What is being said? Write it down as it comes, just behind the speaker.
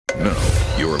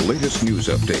Your latest news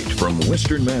update from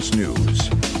Western Mass News.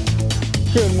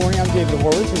 Good morning, I'm David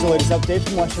Horwitz. Here's the latest update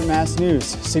from Western Mass News.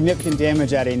 Significant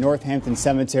damage at a Northampton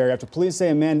cemetery after police say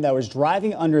a man that was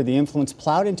driving under the influence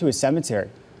plowed into a cemetery.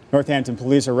 Northampton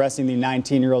police are arresting the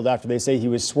 19-year-old after they say he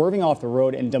was swerving off the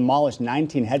road and demolished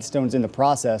 19 headstones in the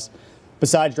process.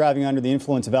 Besides driving under the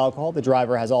influence of alcohol, the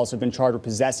driver has also been charged with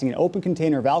possessing an open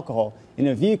container of alcohol in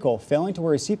a vehicle, failing to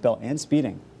wear a seatbelt, and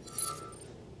speeding.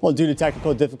 Well, due to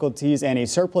technical difficulties and a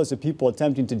surplus of people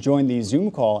attempting to join the Zoom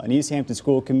call, an East Hampton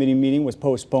School Committee meeting was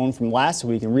postponed from last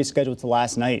week and rescheduled to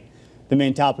last night. The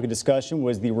main topic of discussion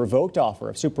was the revoked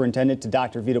offer of Superintendent to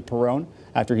Dr. Vito Perrone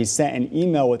after he sent an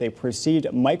email with a perceived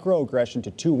microaggression to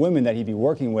two women that he'd be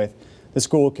working with. The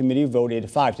school committee voted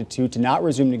 5-2 to not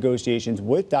resume negotiations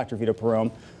with Dr. Vito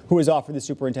Perrone, who was offered the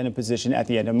superintendent position at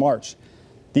the end of March.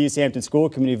 The East Hampton School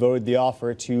Committee voted the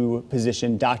offer to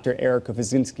position Dr. Erica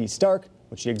Vazinski-Stark,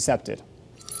 which she accepted.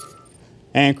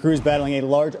 And crews battling a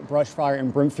large brush fire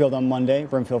in Brimfield on Monday.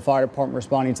 Brimfield Fire Department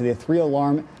responding to the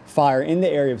 3-alarm fire in the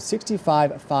area of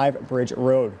 65 Five Bridge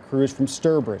Road. Crews from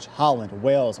Sturbridge, Holland,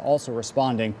 Wales also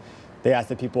responding. They asked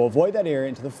that people avoid that area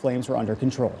until the flames were under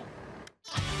control.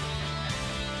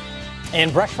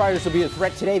 And brush fires will be a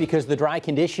threat today because of the dry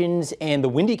conditions and the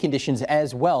windy conditions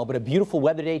as well. But a beautiful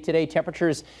weather day today.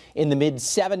 Temperatures in the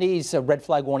mid-70s. A red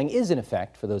flag warning is in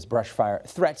effect for those brush fire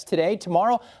threats today.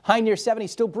 Tomorrow, high near 70,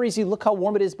 still breezy. Look how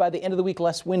warm it is by the end of the week.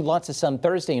 Less wind, lots of sun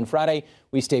Thursday and Friday.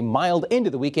 We stay mild into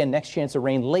the weekend. Next chance of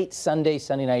rain late Sunday,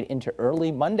 Sunday night into early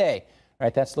Monday. All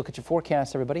right, that's a look at your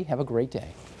forecast, everybody. Have a great day.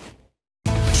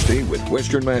 Stay with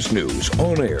Western Mass News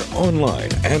on air, online,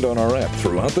 and on our app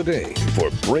throughout the day for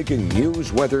breaking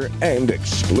news, weather, and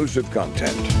exclusive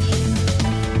content.